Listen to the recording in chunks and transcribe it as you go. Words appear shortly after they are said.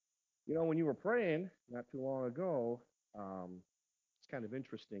When you were praying not too long ago, it's kind of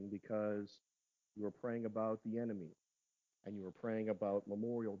interesting because you were praying about the enemy and you were praying about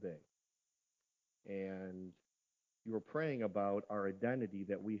Memorial Day and you were praying about our identity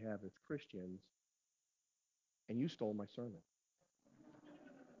that we have as Christians, and you stole my sermon.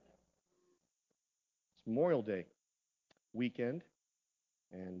 It's Memorial Day weekend,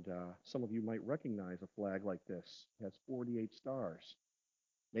 and some of you might recognize a flag like this. It has 48 stars.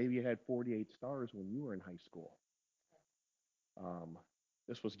 Maybe it had 48 stars when you were in high school. Um,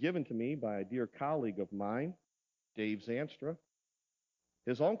 this was given to me by a dear colleague of mine, Dave Zanstra.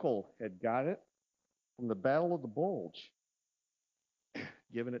 His uncle had got it from the Battle of the Bulge,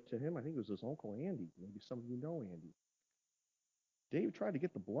 given it to him. I think it was his uncle Andy. Maybe some of you know Andy. Dave tried to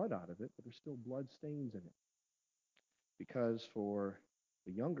get the blood out of it, but there's still blood stains in it. Because for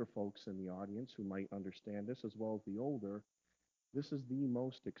the younger folks in the audience who might understand this, as well as the older, this is the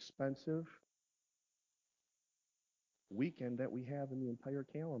most expensive weekend that we have in the entire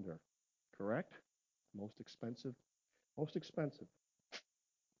calendar. Correct? Most expensive. Most expensive.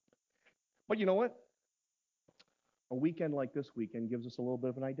 But you know what? A weekend like this weekend gives us a little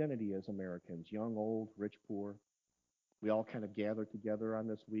bit of an identity as Americans, young, old, rich, poor. We all kind of gather together on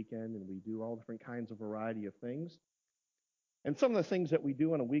this weekend and we do all different kinds of variety of things. And some of the things that we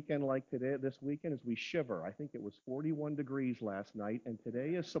do on a weekend like today, this weekend, is we shiver. I think it was 41 degrees last night, and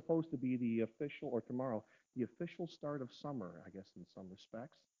today is supposed to be the official, or tomorrow, the official start of summer, I guess, in some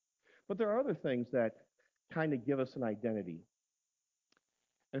respects. But there are other things that kind of give us an identity.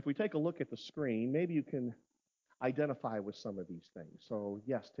 And if we take a look at the screen, maybe you can identify with some of these things. So,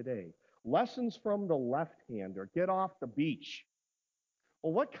 yes, today, lessons from the left-hander. Get off the beach.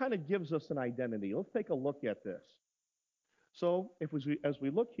 Well, what kind of gives us an identity? Let's take a look at this. So as we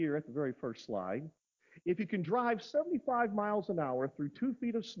look here at the very first slide, if you can drive 75 miles an hour through 2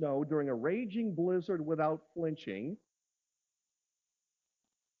 feet of snow during a raging blizzard without flinching,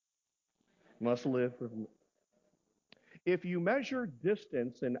 must live with. If you measure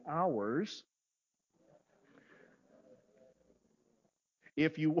distance in hours,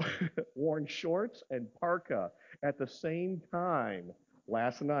 if you worn shorts and parka at the same time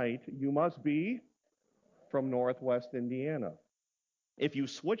last night, you must be from Northwest Indiana. If you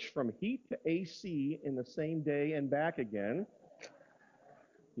switch from heat to AC in the same day and back again,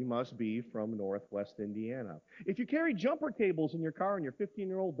 you must be from Northwest Indiana. If you carry jumper cables in your car and your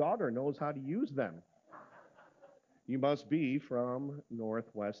 15-year-old daughter knows how to use them, you must be from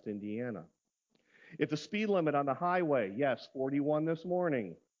Northwest Indiana. If the speed limit on the highway, yes, 41 this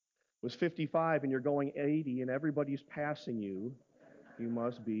morning, was 55 and you're going 80 and everybody's passing you, you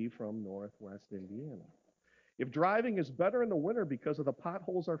must be from Northwest Indiana. If driving is better in the winter because of the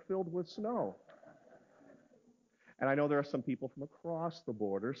potholes are filled with snow, and I know there are some people from across the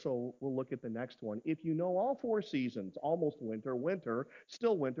border, so we'll look at the next one. If you know all four seasons, almost winter, winter,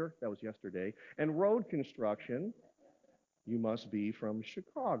 still winter, that was yesterday, and road construction, you must be from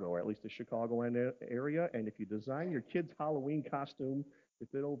Chicago, or at least the Chicago area. And if you design your kid's Halloween costume to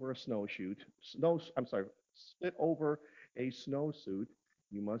fit over a fit over a snowsuit,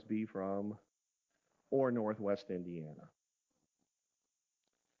 you must be from or Northwest Indiana.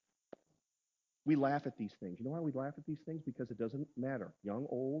 We laugh at these things. You know why we laugh at these things? Because it doesn't matter. Young,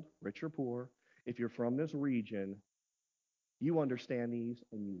 old, rich, or poor. If you're from this region, you understand these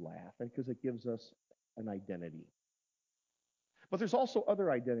and you laugh because it gives us an identity. But there's also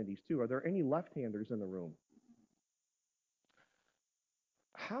other identities too. Are there any left-handers in the room?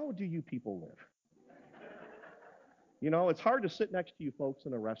 How do you people live? It's hard to sit next to you folks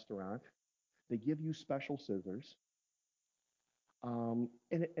in a restaurant. They give you special scissors. And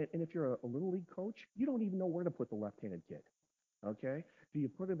if you're a little league coach, you don't even know where to put the left-handed kid. Okay? Do you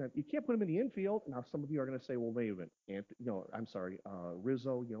put him you can't put him in the infield. Now, some of you are going to say, well, wait a minute.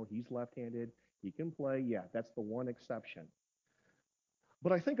 Rizzo, he's left-handed. He can play. Yeah, that's the one exception.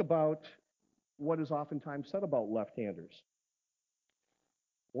 But I think about what is oftentimes said about left-handers.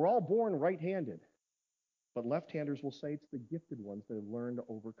 We're all born right-handed, but left-handers will say it's the gifted ones that have learned to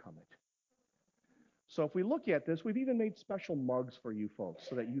overcome it. So if we look at this, we've even made special mugs for you folks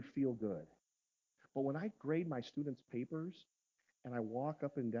so that you feel good. But when I grade my students' papers and I walk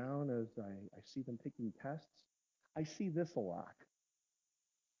up and down as I see them taking tests, I see this a lot.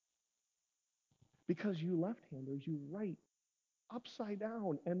 Because you left-handers, you write upside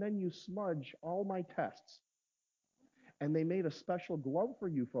down and then you smudge all my tests. And they made a special glove for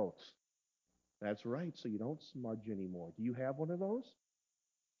you folks. That's right, so you don't smudge anymore. Do you have one of those?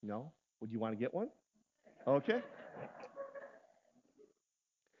 No? Would you want to get one? Okay.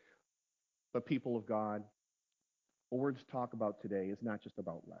 But people of God, What we're to talk about today is not just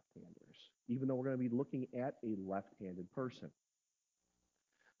about left-handers, even though we're going to be looking at a left-handed person.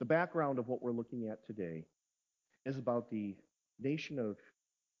 The background of what we're looking at today is about the nation of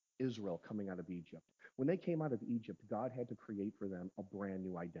Israel coming out of Egypt. When they came out of Egypt, God had to create for them a brand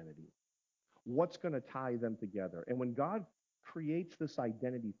new identity. What's going to tie them together? And when God creates this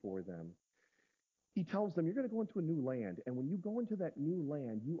identity for them, he tells them, you're going to go into a new land. And when you go into that new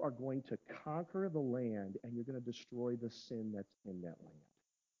land, you are going to conquer the land and you're going to destroy the sin that's in that land.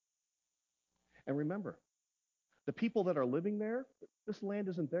 And remember, the people that are living there, this land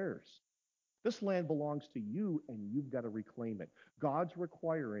isn't theirs. This land belongs to you and you've got to reclaim it. God's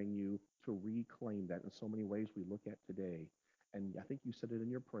requiring you to reclaim that in so many ways we look at today. And I think you said it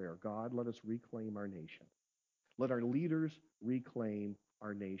in your prayer. God, let us reclaim our nation. Let our leaders reclaim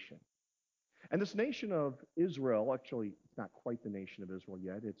our nation. And this nation of Israel, actually, it's not quite the nation of Israel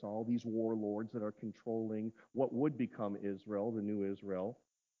yet. It's all these warlords that are controlling what would become Israel, the new Israel.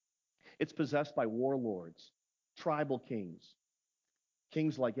 It's possessed by warlords, tribal kings,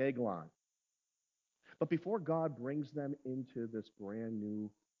 kings like Eglon. But before God brings them into this brand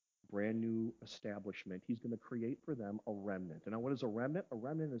new establishment, he's going to create for them a remnant. And now what is a remnant? A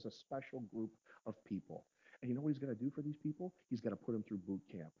remnant is a special group of people. And you know what he's going to do for these people? He's going to put them through boot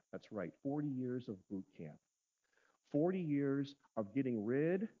camp. That's right, 40 years of boot camp. 40 years of getting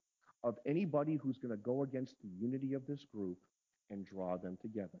rid of anybody who's going to go against the unity of this group and draw them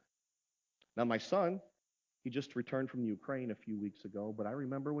together. Now, my son, he just returned from Ukraine a few weeks ago, but I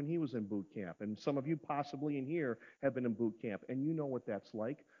remember when he was in boot camp. And some of you possibly in here have been in boot camp, and you know what that's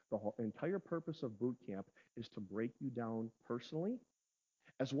like. The whole entire purpose of boot camp is to break you down personally,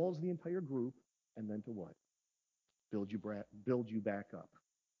 as well as the entire group, and then to what? Build you back up.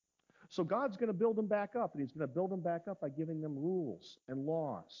 So God's going to build them back up, and he's going to build them back up by giving them rules and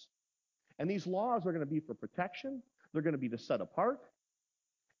laws. And these laws are going to be for protection. They're going to be to set apart.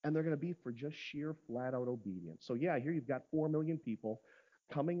 And they're going to be for just sheer flat-out obedience. So yeah, here you've got 4 million people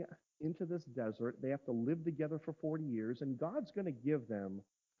coming into this desert. They have to live together for 40 years, and God's going to give them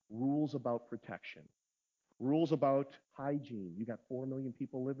rules about protection, rules about hygiene. You got 4 million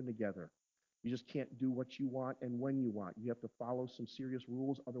people living together. You just can't do what you want and when you want. You have to follow some serious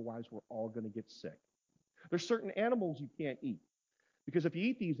rules, otherwise we're all going to get sick. There's certain animals you can't eat, because if you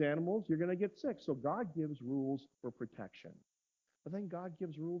eat these animals, you're going to get sick. So God gives rules for protection. But then God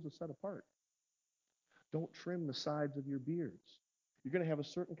gives rules to set apart. Don't trim the sides of your beards. You're going to have a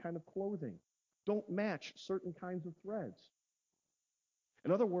certain kind of clothing. Don't match certain kinds of threads.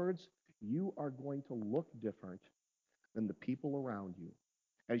 In other words, you are going to look different than the people around you.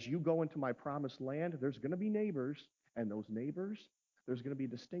 As you go into my promised land, there's going to be neighbors, and those neighbors, there's going to be a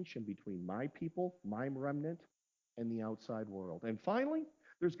distinction between my people, my remnant, and the outside world. And finally,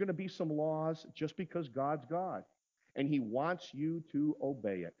 there's going to be some laws just because God's God. And he wants you to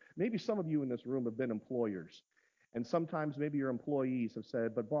obey it. Maybe some of you in this room have been employers. And sometimes maybe your employees have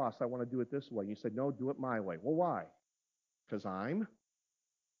said, but boss, I want to do it this way. And you said, no, do it my way. Well, why? Because I'm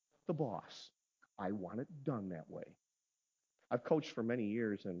the boss. I want it done that way. I've coached for many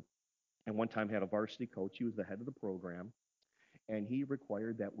years and one time had a varsity coach. He was the head of the program. And he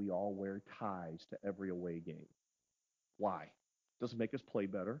required that we all wear ties to every away game. Why? Doesn't make us play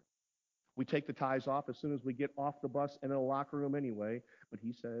better. We take the ties off as soon as we get off the bus and in the locker room anyway. But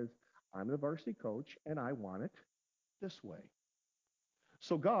he says, I'm the varsity coach, and I want it this way.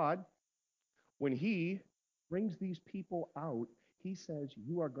 So God, when he brings these people out, he says,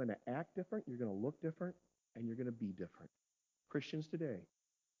 you are going to act different, you're going to look different, and you're going to be different. Christians today,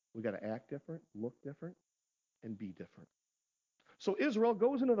 we got to act different, look different, and be different. So Israel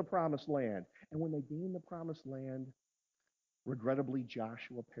goes into the promised land. And when they gain the promised land, regrettably,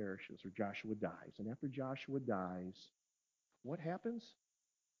 Joshua perishes, or Joshua dies. And after Joshua dies, what happens?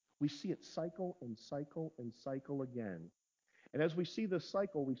 We see it cycle and cycle and cycle again. And as we see this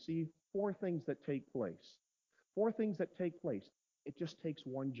cycle, we see 4 things that take place. 4 things that take place. It just takes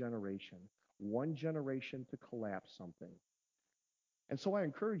one generation to collapse something. And so I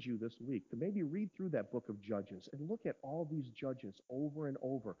encourage you this week to maybe read through that book of Judges and look at all these judges over and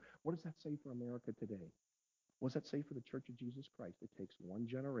over. What does that say for America today? What does that say for the Church of Jesus Christ? It takes one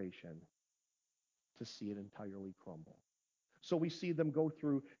generation to see it entirely crumble. So we see them go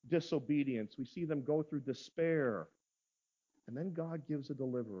through disobedience. We see them go through despair. And then God gives a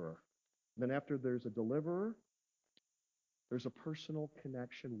deliverer. And then after there's a deliverer, there's a personal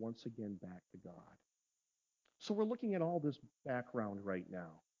connection once again back to God. So we're looking at all this background right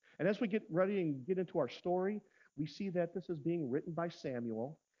now. And as we get ready and get into our story, we see that this is being written by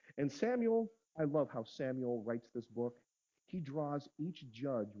Samuel. And Samuel, I love how Samuel writes this book. He draws each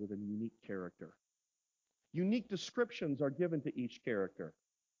judge with a unique character. Unique descriptions are given to each character.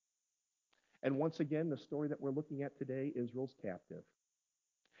 And once again, the story that we're looking at today, Israel's captive.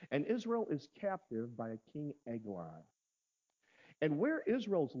 And Israel is captive by a king Eglon. And where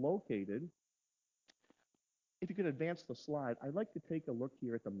Israel's located, if you could advance the slide, I'd like to take a look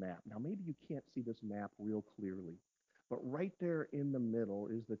here at the map. Now, maybe you can't see this map real clearly, but right there in the middle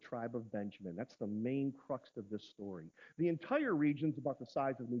is the tribe of Benjamin. That's the main crux of this story. The entire region's about the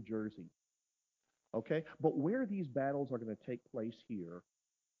size of New Jersey, okay? But where these battles are going to take place here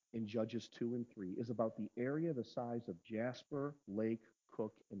in Judges 2 and 3 is about the area the size of Jasper, Lake,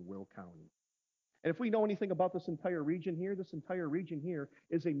 Cook, and Will County. And if we know anything about this entire region here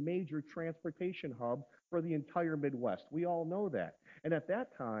is a major transportation hub for the entire Midwest. We all know that. And at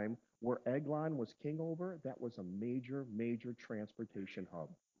that time, where Eglon was king over, that was a major, major transportation hub.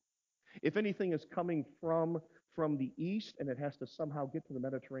 If anything is coming from the east and it has to somehow get to the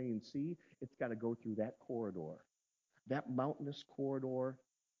Mediterranean Sea, it's got to go through that corridor, that mountainous corridor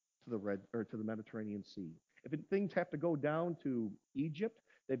to the Mediterranean Sea. If things have to go down to Egypt,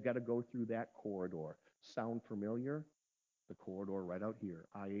 they've got to go through that corridor. Sound familiar? The corridor right out here.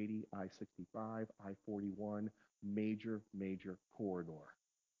 I-80, I-65, I-41, major, major corridor.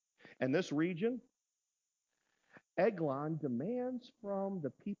 And this region, Eglon demands from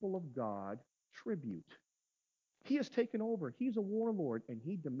the people of God tribute. He has taken over. He's a warlord, and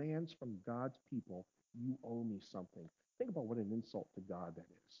he demands from God's people, you owe me something. Think about what an insult to God that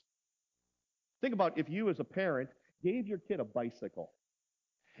is. Think about if you as a parent gave your kid a bicycle,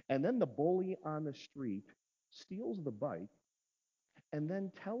 and then the bully on the street steals the bike and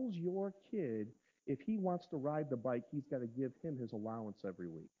then tells your kid if he wants to ride the bike, he's got to give him his allowance every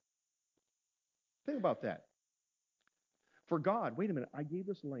week. Think about that. For God, wait a minute, I gave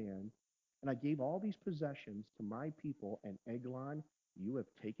this land and I gave all these possessions to my people, and Eglon, you have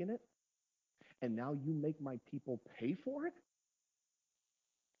taken it, and now you make my people pay for it?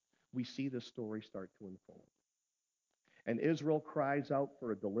 We see this story start to unfold. And Israel cries out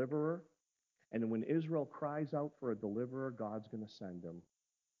for a deliverer. And when Israel cries out for a deliverer, God's going to send him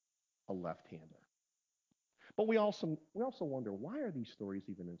a left-hander. But we also wonder, why are these stories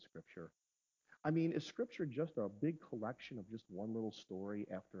even in Scripture? I mean, is Scripture just a big collection of just one little story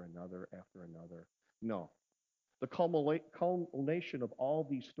after another after another? No. The culmination of all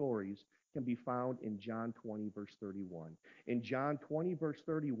these stories can be found in John 20, verse 31. In John 20, verse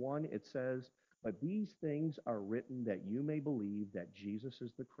 31, it says, but these things are written that you may believe that Jesus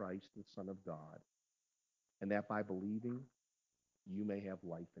is the Christ, the Son of God, and that by believing you may have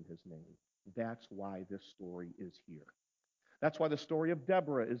life in his name. That's why this story is here. That's why the story of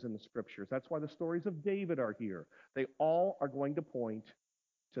Deborah is in the Scriptures. That's why the stories of David are here. They all are going to point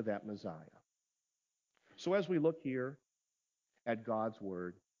to that Messiah. So as we look here at God's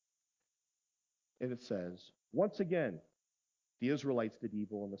Word, and it says, once again, the Israelites did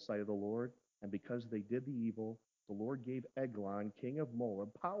evil in the sight of the Lord, and because they did the evil, the Lord gave Eglon, king of Moab,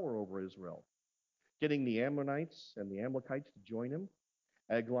 power over Israel, getting the Ammonites and the Amalekites to join him.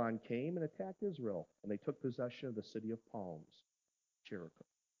 Eglon came and attacked Israel, and they took possession of the city of palms, Jericho.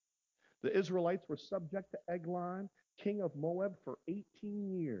 The Israelites were subject to Eglon, king of Moab, for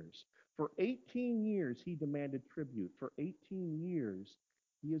 18 years. For 18 years, he demanded tribute. For 18 years,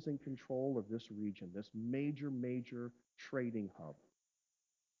 he is in control of this region, this major, major trading hub.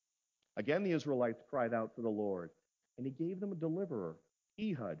 Again, the Israelites cried out to the Lord, and he gave them a deliverer,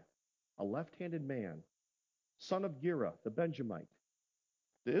 Ehud, a left-handed man, son of Gera, the Benjamite.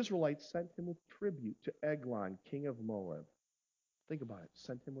 The Israelites sent him with tribute to Eglon, king of Moab. Think about it,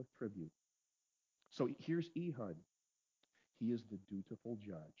 sent him with tribute. So here's Ehud. He is the dutiful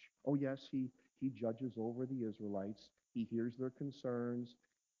judge. Oh yes, he judges over the Israelites. He hears their concerns.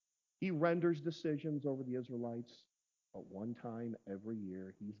 He renders decisions over the Israelites. But one time every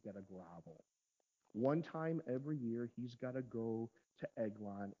year, he's got to grovel. One time every year, he's got to go to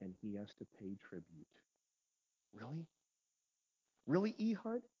Eglon and he has to pay tribute. Really? Really,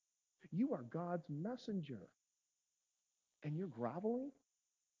 Ehud? You are God's messenger. And you're groveling?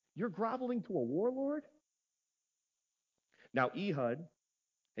 You're groveling to a warlord? Now, Ehud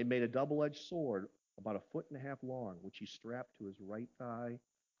had made a double-edged sword about 1.5 feet long, which he strapped to his right thigh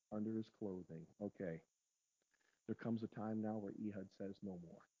under his clothing. Okay. There comes a time now where Ehud says no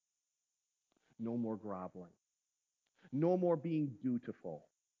more. No more groveling. No more being dutiful.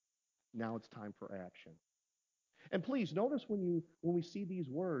 Now it's time for action. And please notice when we see these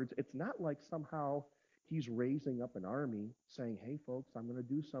words, it's not like somehow he's raising up an army saying, hey folks, I'm going to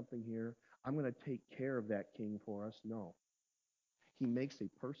do something here. I'm going to take care of that king for us. No. He makes a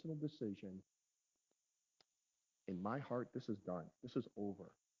personal decision. In my heart, this is done. This is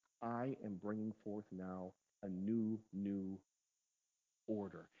over. I am bringing forth now a new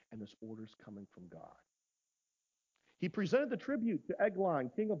order. And this order is coming from God. He presented the tribute to Eglon,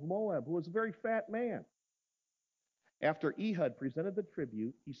 king of Moab, who was a very fat man. After Ehud presented the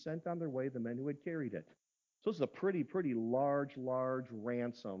tribute, he sent on their way the men who had carried it. So this is a pretty large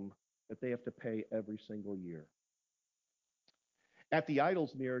ransom that they have to pay every single year. At the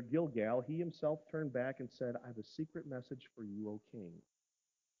idols near Gilgal, he himself turned back and said, I have a secret message for you, O king.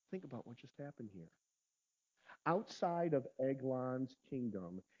 Think about what just happened here. Outside of Eglon's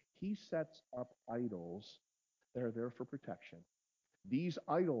kingdom, he sets up idols that are there for protection. These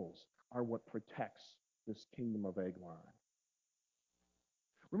idols are what protects this kingdom of Eglon.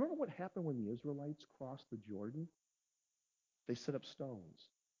 Remember what happened when the Israelites crossed the Jordan? They set up stones.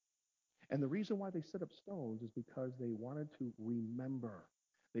 And the reason why they set up stones is because they wanted to remember.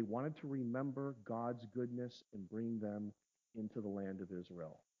 They wanted to remember God's goodness and bring them into the land of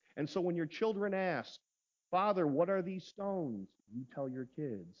Israel. And so when your children ask, Father, what are these stones? You tell your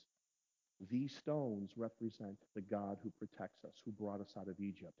kids, these stones represent the God who protects us, who brought us out of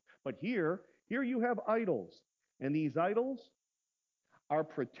Egypt. But here you have idols. And these idols are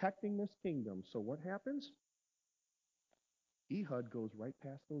protecting this kingdom. So what happens? Ehud goes right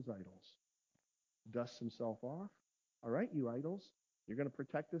past those idols, dusts himself off. All right, you idols, you're going to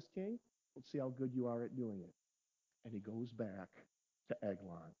protect this king? Let's see how good you are at doing it. And he goes back to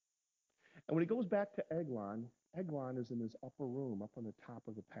Eglon. And when he goes back to Eglon, Eglon is in his upper room, up on the top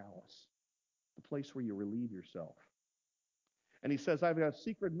of the palace, the place where you relieve yourself. And he says, I've got a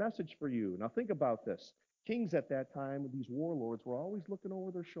secret message for you. Now think about this. Kings at that time, these warlords, were always looking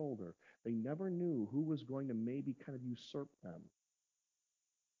over their shoulder. They never knew who was going to maybe kind of usurp them.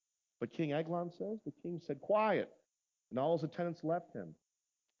 But King Eglon says, the king said, quiet. And all his attendants left him.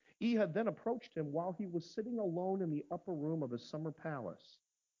 Ehud then approached him while he was sitting alone in the upper room of his summer palace.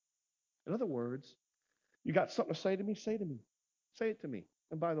 In other words, you got something to say to me? Say to me. Say it to me.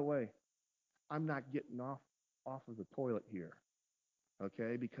 And by the way, I'm not getting off of the toilet here,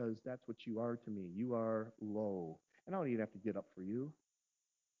 okay? Because that's what you are to me. You are low. And I don't even have to get up for you.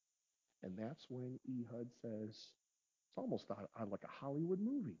 And that's when Ehud says, it's almost like a Hollywood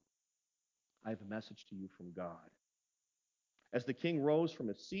movie. I have a message to you from God. As the king rose from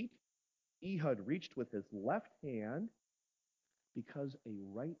his seat, Ehud reached with his left hand, because a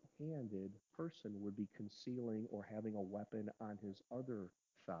right-handed person would be concealing or having a weapon on his other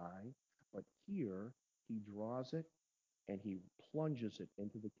thigh. But here, he draws it and he plunges it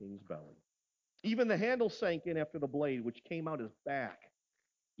into the king's belly. Even the handle sank in after the blade, which came out his back.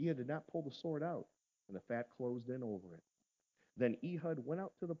 Ehud did not pull the sword out, and the fat closed in over it. Then Ehud went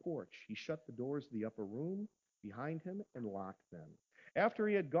out to the porch. He shut the doors of the upper room behind him and locked them. After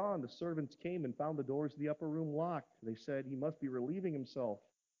he had gone, the servants came and found the doors of the upper room locked. They said he must be relieving himself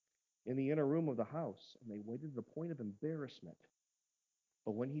in the inner room of the house, and they waited to the point of embarrassment.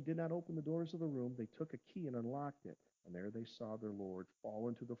 But when he did not open the doors of the room, they took a key and unlocked it, and there they saw their lord fall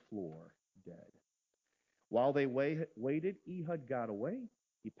into the floor, dead. While they waited, Ehud got away.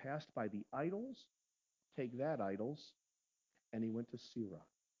 He passed by the idols, take that idols, and he went to Seirah.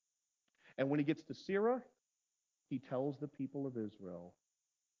 And when he gets to Seirah, he tells the people of Israel,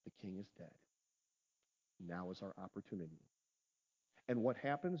 the king is dead. Now is our opportunity. And what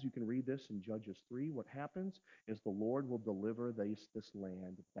happens, you can read this in Judges 3, what happens is the Lord will deliver this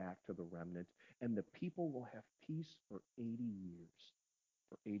land back to the remnant, and the people will have peace for 80 years.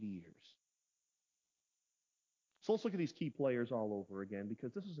 For 80 years. So let's look at these key players all over again,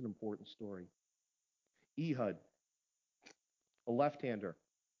 because this is an important story. Ehud, a left-hander.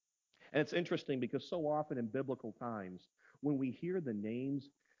 And it's interesting because so often in biblical times, when we hear the names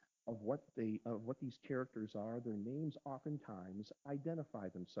of what these characters are, their names oftentimes identify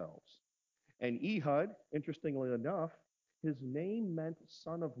themselves. And Ehud, interestingly enough, his name meant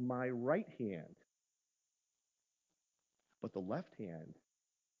son of my right hand. But the left hand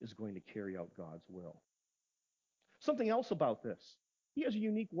is going to carry out God's will. Something else about this, he has a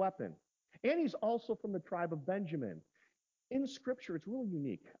unique weapon. And he's also from the tribe of Benjamin. In Scripture, it's really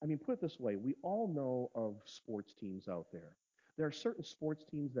unique. I mean, put it this way, we all know of sports teams out there. There are certain sports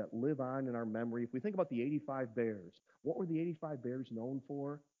teams that live on in our memory. If we think about the 85 Bears, what were the 85 Bears known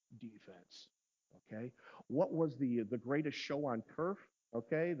for? Defense. Okay? What was the greatest show on turf?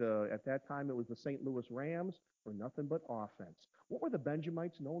 Okay? At that time, it was the St. Louis Rams, for nothing but offense. What were the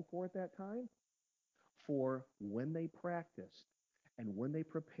Benjamites known for at that time? For when they practiced and when they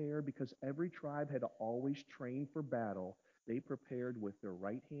prepared, because every tribe had to always train for battle, they prepared with their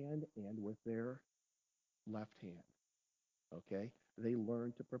right hand and with their left hand. Okay? They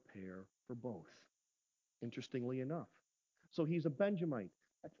learned to prepare for both, interestingly enough. So he's a Benjamite.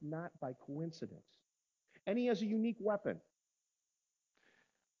 That's not by coincidence. And he has a unique weapon.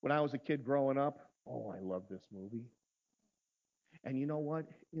 When I was a kid growing up, oh, I love this movie. And you know what?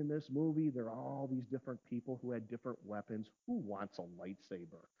 In this movie, there are all these different people who had different weapons. Who wants a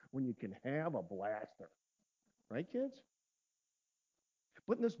lightsaber when you can have a blaster? Right, kids?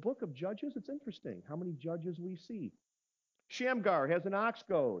 But in this book of Judges, it's interesting how many judges we see. Shamgar has an ox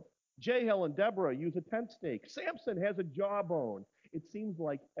goad. Jael and Deborah use a tent stake. Samson has a jawbone. It seems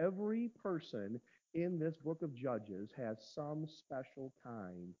like every person in this book of Judges has some special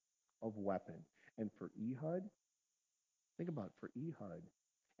kind of weapon. And for Ehud, think about it, for Ehud,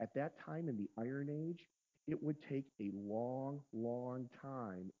 at that time in the Iron Age, it would take a long, long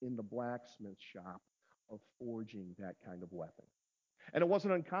time in the blacksmith shop of forging that kind of weapon. And it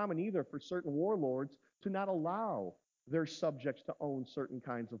wasn't uncommon either for certain warlords to not allow their subjects to own certain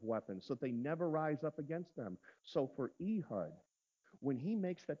kinds of weapons so that they never rise up against them. So for Ehud, when he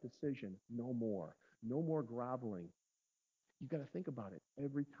makes that decision, no more, no more groveling, you got to think about it.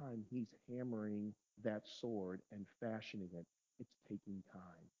 Every time he's hammering that sword and fashioning it, it's taking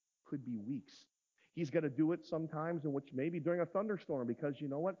time. Could be weeks. He's got to do it sometimes in which maybe during a thunderstorm, because you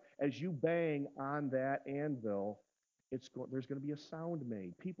know what? As you bang on that anvil, there's going to be a sound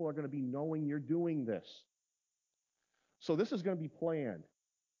made. People are going to be knowing you're doing this. So this is going to be planned.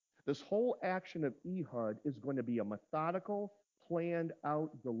 This whole action of Ehud is going to be a methodical, planned out,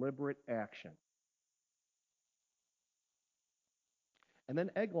 deliberate action. And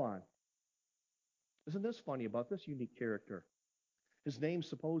then Eglon. Isn't this funny about this unique character? His name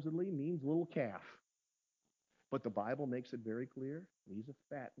supposedly means little calf. But the Bible makes it very clear he's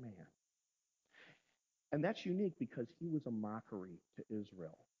a fat man. And that's unique because he was a mockery to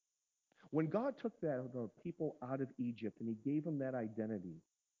Israel. When God took the people out of Egypt and he gave them that identity,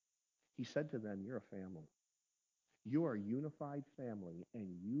 he said to them, you're a family. You are a unified family, and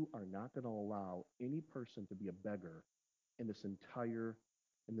you are not going to allow any person to be a beggar in this entire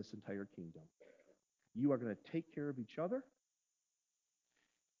kingdom. You are going to take care of each other.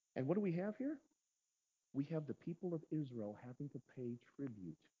 And what do we have here? We have the people of Israel having to pay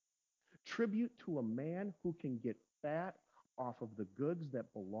tribute. Tribute to a man who can get fat off of the goods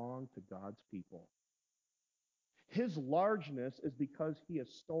that belong to God's people. His largeness is because he has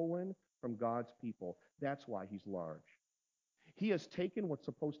stolen from God's people. That's why he's large. He has taken what's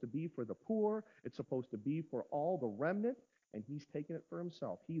supposed to be for the poor, it's supposed to be for all the remnant, and he's taken it for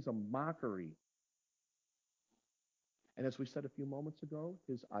himself. He's a mockery. And as we said a few moments ago,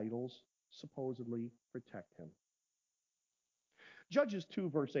 his idols supposedly protect him. Judges 2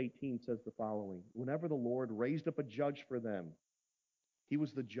 verse 18 says the following: whenever the Lord raised up a judge for them, he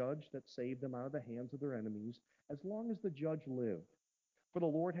was the judge that saved them out of the hands of their enemies as long as the judge lived. For the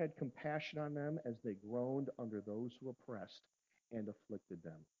Lord had compassion on them as they groaned under those who oppressed and afflicted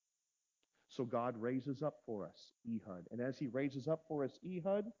them. So God raises up for us Ehud. And as he raises up for us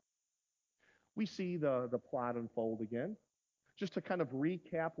Ehud, we see the plot unfold again. Just to kind of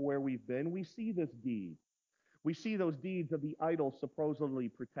recap where we've been, we see this deed. We see those deeds of the idol supposedly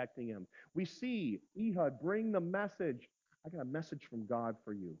protecting him. We see Ehud bring the message. I got a message from God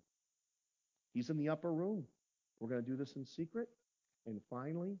for you. He's in the upper room. We're going to do this in secret. And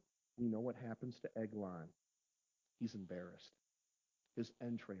finally, we know what happens to Eglon. He's embarrassed. His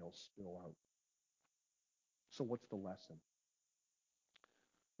entrails spill out. So what's the lesson?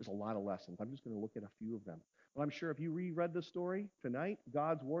 There's a lot of lessons. I'm just going to look at a few of them. But I'm sure if you reread the story tonight,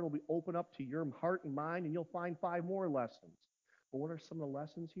 God's word will be open up to your heart and mind, and you'll find 5 more lessons. But what are some of the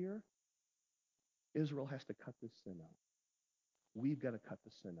lessons here? Israel has to cut this sin out. We've got to cut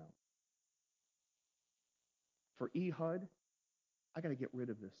the sin out. For Ehud, I got to get rid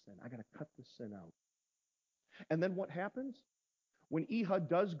of this sin. I got to cut the sin out. And then what happens? When Ehud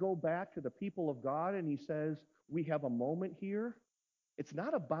does go back to the people of God and he says, we have a moment here, it's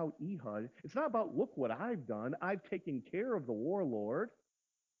not about Ehud. It's not about, look what I've done. I've taken care of the warlord.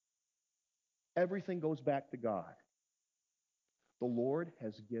 Everything goes back to God. The Lord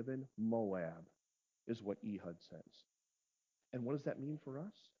has given Moab, is what Ehud says. And what does that mean for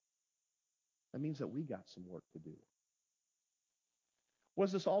us? That means that we got some work to do. What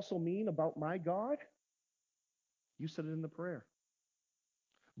does this also mean about my God? You said it in the prayer.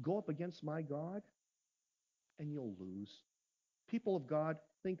 Go up against my God, and you'll lose. People of God,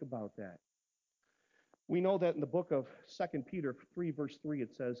 think about that. We know that in the book of 2 Peter 3, verse 3,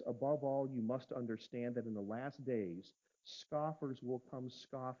 it says, above all, you must understand that in the last days, scoffers will come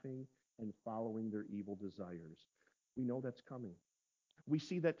scoffing and following their evil desires. We know that's coming. We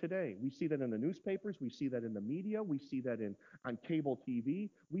see that today. We see that in the newspapers. We see that in the media. We see that on cable TV.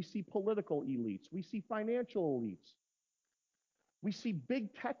 We see political elites. We see financial elites. We see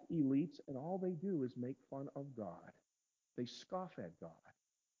big tech elites, and all they do is make fun of God. They scoff at God,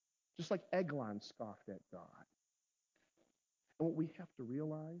 just like Eglon scoffed at God. And what we have to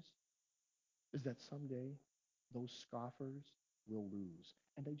realize is that someday those scoffers will lose,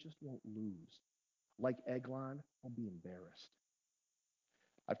 and they just won't lose. Like Eglon, they'll be embarrassed.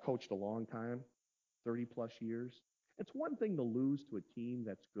 I've coached a long time, 30 plus years. It's one thing to lose to a team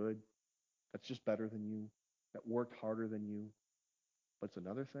that's good, that's just better than you, that worked harder than you. But it's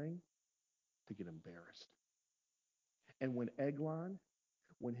another thing to get embarrassed. And when Eglon,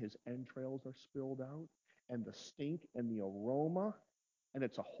 when his entrails are spilled out, and the stink and the aroma, and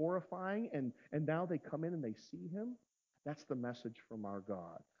it's a horrifying, and now they come in and they see him, that's the message from our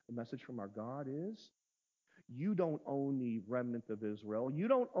God. The message from our God is, you don't own the remnant of Israel. You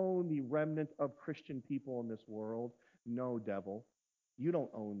don't own the remnant of Christian people in this world. No, devil. You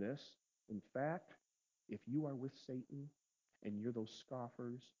don't own this. In fact, if you are with Satan and you're those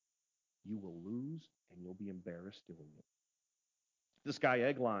scoffers, you will lose and you'll be embarrassed doing it. This guy,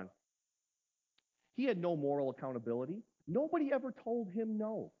 Eglon, he had no moral accountability. Nobody ever told him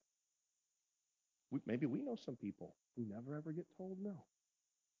no. Maybe we know some people who never ever get told no.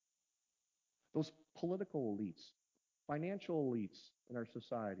 Those political elites, financial elites in our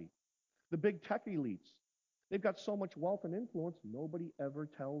society, the big tech elites, they've got so much wealth and influence, nobody ever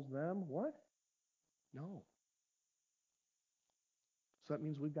tells them what? No. So that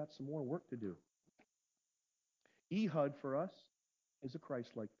means we've got some more work to do. Ehud for us is a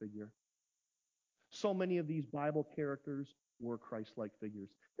Christ-like figure. So many of these Bible characters were Christ-like figures.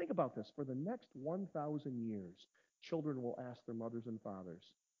 Think about this. For the next 1,000 years, children will ask their mothers and fathers,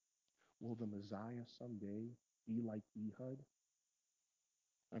 will the Messiah someday be like Ehud?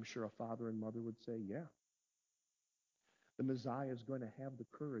 I'm sure a father and mother would say, yeah. The Messiah is going to have the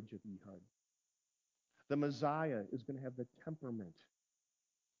courage of Ehud. The Messiah is going to have the temperament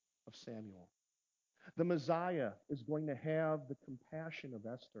of Samuel. The Messiah is going to have the compassion of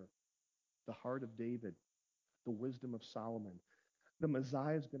Esther, the heart of David, the wisdom of Solomon. The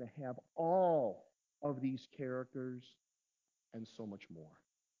Messiah is going to have all of these characters and so much more.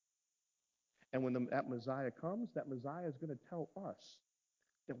 And when that Messiah comes, that Messiah is going to tell us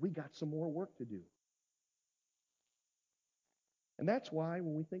that we got some more work to do. And that's why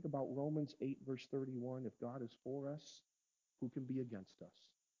when we think about Romans 8, verse 31, if God is for us, who can be against us?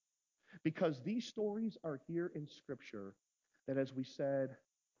 Because these stories are here in Scripture that, as we said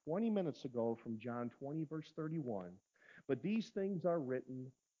 20 minutes ago from John 20, verse 31, but these things are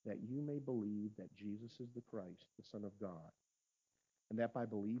written that you may believe that Jesus is the Christ, the Son of God, and that by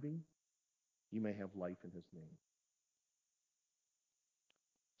believing, you may have life in his name.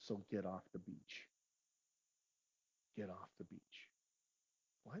 So get off the beach. Get off the beach.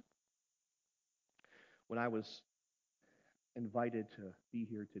 What? When I was invited to be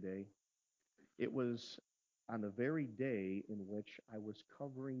here today, it was on the very day in which I was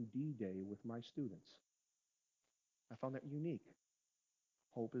covering D-Day with my students. I found that unique.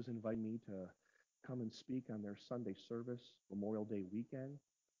 Hope has invited me to come and speak on their Sunday service, Memorial Day weekend,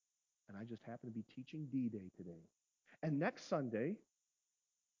 and I just happen to be teaching D-Day today. And next Sunday,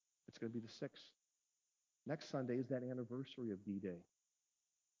 it's going to be the 6th. Next Sunday is that anniversary of D-Day.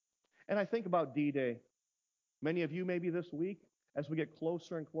 And I think about D-Day. Many of you, maybe this week, as we get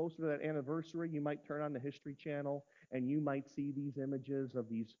closer and closer to that anniversary, you might turn on the History Channel and you might see these images of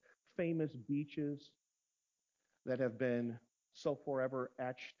these famous beaches that have been so forever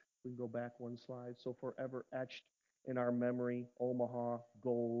etched. We can go back one slide. So forever etched in our memory: Omaha,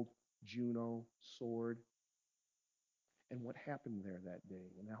 Gold, Juneau, Sword. And what happened there that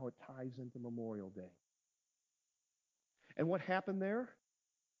day and how it ties into Memorial Day. And what happened there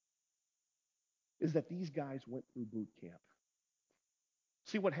is that these guys went through boot camp.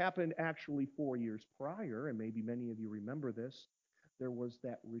 See, what happened actually 4 years prior, and maybe many of you remember this, there was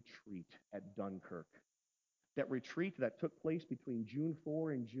that retreat at Dunkirk. That retreat that took place between June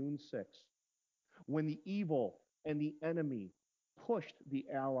 4 and June 6, when the evil and the enemy pushed the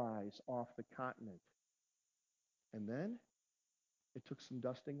Allies off the continent. And then it took some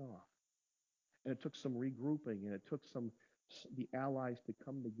dusting off. And it took some regrouping, and it took the Allies to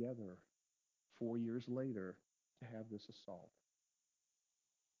come together 4 years later to have this assault.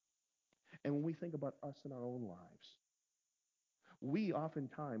 And when we think about us in our own lives, we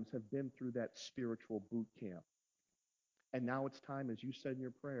oftentimes have been through that spiritual boot camp. And now it's time, as you said in your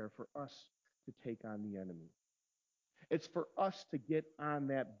prayer, for us to take on the enemy. It's for us to get on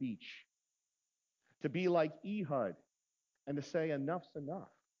that beach, to be like Ehud and to say, enough's enough.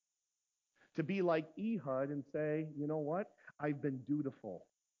 To be like Ehud and say, you know what? I've been dutiful.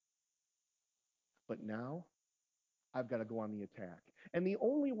 But now I've got to go on the attack. And the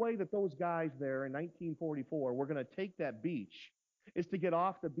only way that those guys there in 1944 were going to take that beach is to get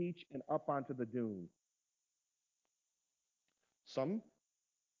off the beach and up onto the dune. Some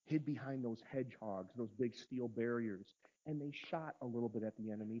hid behind those hedgehogs, those big steel barriers, and they shot a little bit at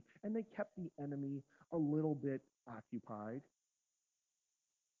the enemy, and they kept the enemy a little bit occupied.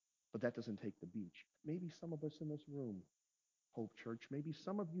 But that doesn't take the beach. Maybe some of us in this room, Hope Church, maybe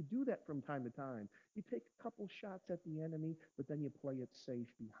some of you do that from time to time. You take a couple shots at the enemy, but then you play it safe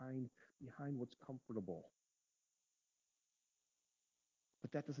behind what's comfortable.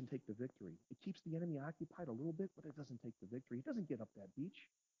 But that doesn't take the victory. It keeps the enemy occupied a little bit, but it doesn't take the victory. It doesn't get up that beach.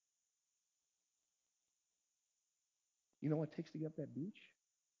 You know what takes to get up that beach?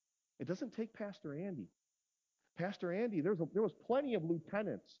 It doesn't take Pastor Andy. Pastor Andy, there was plenty of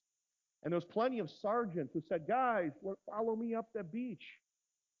lieutenants, and there was plenty of sergeants who said, guys, follow me up that beach.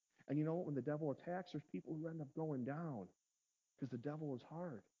 And you know, when the devil attacks, there's people who end up going down because the devil is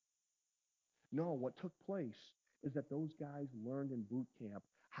hard. No, what took place is that those guys learned in boot camp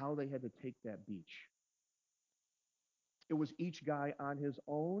how they had to take that beach. It was each guy on his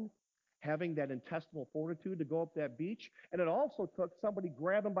own having that intestinal fortitude to go up that beach. And it also took somebody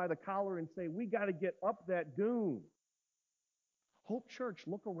grab him by the collar and say, we got to get up that dune. Hope Church,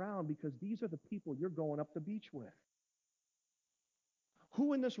 look around, because these are the people you're going up the beach with.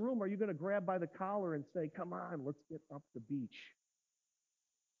 Who in this room are you going to grab by the collar and say, come on, let's get up the beach?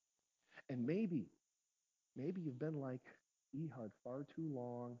 And maybe you've been like Ehud far too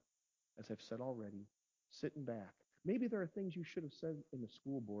long, as I've said already, sitting back. Maybe there are things you should have said in the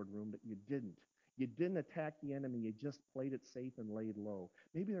school board room that you didn't. You didn't attack the enemy. You just played it safe and laid low.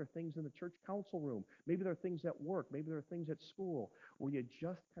 Maybe there are things in the church council room. Maybe there are things at work. Maybe there are things at school where you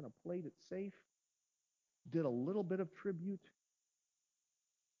just kind of played it safe, did a little bit of tribute.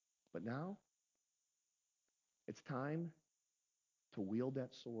 But now it's time to wield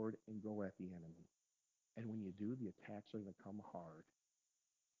that sword and go at the enemy. And when you do, the attacks are going to come hard.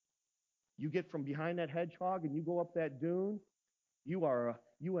 You get from behind that hedgehog and you go up that dune, you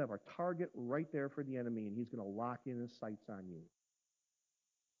have a target right there for the enemy, and he's going to lock in his sights on you.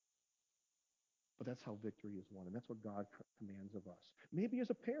 But that's how victory is won, and that's what God commands of us. Maybe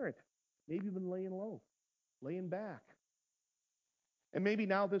as a parent, maybe you've been laying low, laying back. And maybe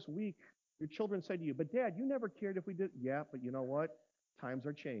now this week, your children say to you, but Dad, you never cared if we did. Yeah, but you know what? Times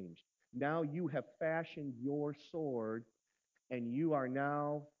are changed. Now you have fashioned your sword, and you are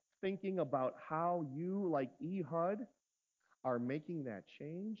now thinking about how you, like Ehud, are making that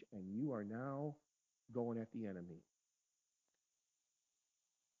change, and you are now going at the enemy.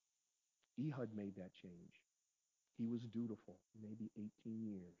 Ehud made that change. He was dutiful, maybe 18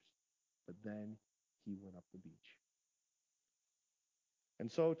 years, but then he went up the beach.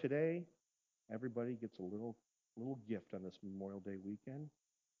 And so today, everybody gets a little gift on this Memorial Day weekend.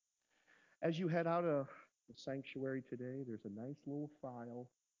 As you head out of the sanctuary today, there's a nice little file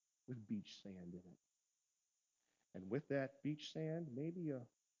with beach sand in it. And with that beach sand, maybe you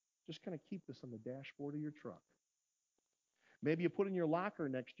just kind of keep this on the dashboard of your truck. Maybe you put in your locker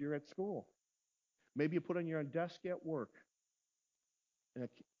next year at school. Maybe you put on your desk at work. And it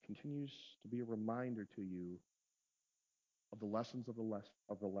continues to be a reminder to you of the lessons of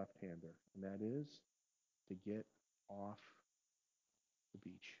the left-hander, and that is to get off the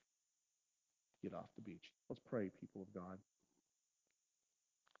beach. Get off the beach. Let's pray, people of God.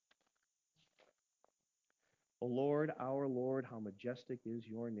 O Lord, our Lord, how majestic is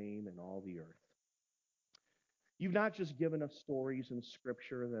your name in all the earth. You've not just given us stories in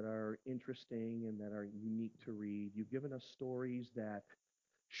Scripture that are interesting and that are unique to read. You've given us stories that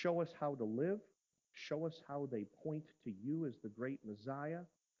show us how to live, show us how they point to you as the great Messiah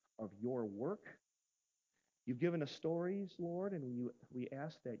of your work. You've given us stories, Lord, and we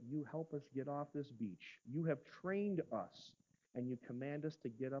ask that you help us get off this beach. You have trained us, and you command us to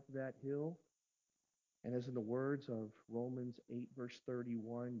get up that hill. And as in the words of Romans 8, verse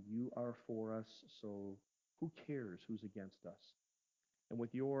 31, you are for us, so who cares who's against us? And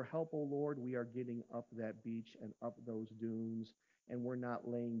with your help, O Lord, we are getting up that beach and up those dunes, and we're not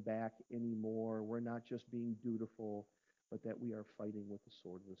laying back anymore. We're not just being dutiful, but that we are fighting with the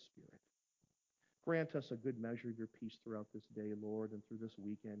sword of the Spirit. Grant us a good measure of your peace throughout this day, Lord, and through this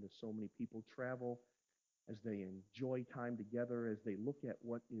weekend as so many people travel, as they enjoy time together, as they look at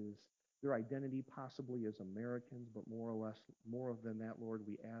what is their identity possibly as Americans, but more than that, Lord,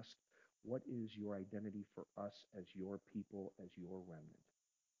 we ask, what is your identity for us as your people, as your remnant?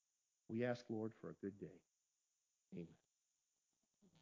 We ask, Lord, for a good day. Amen.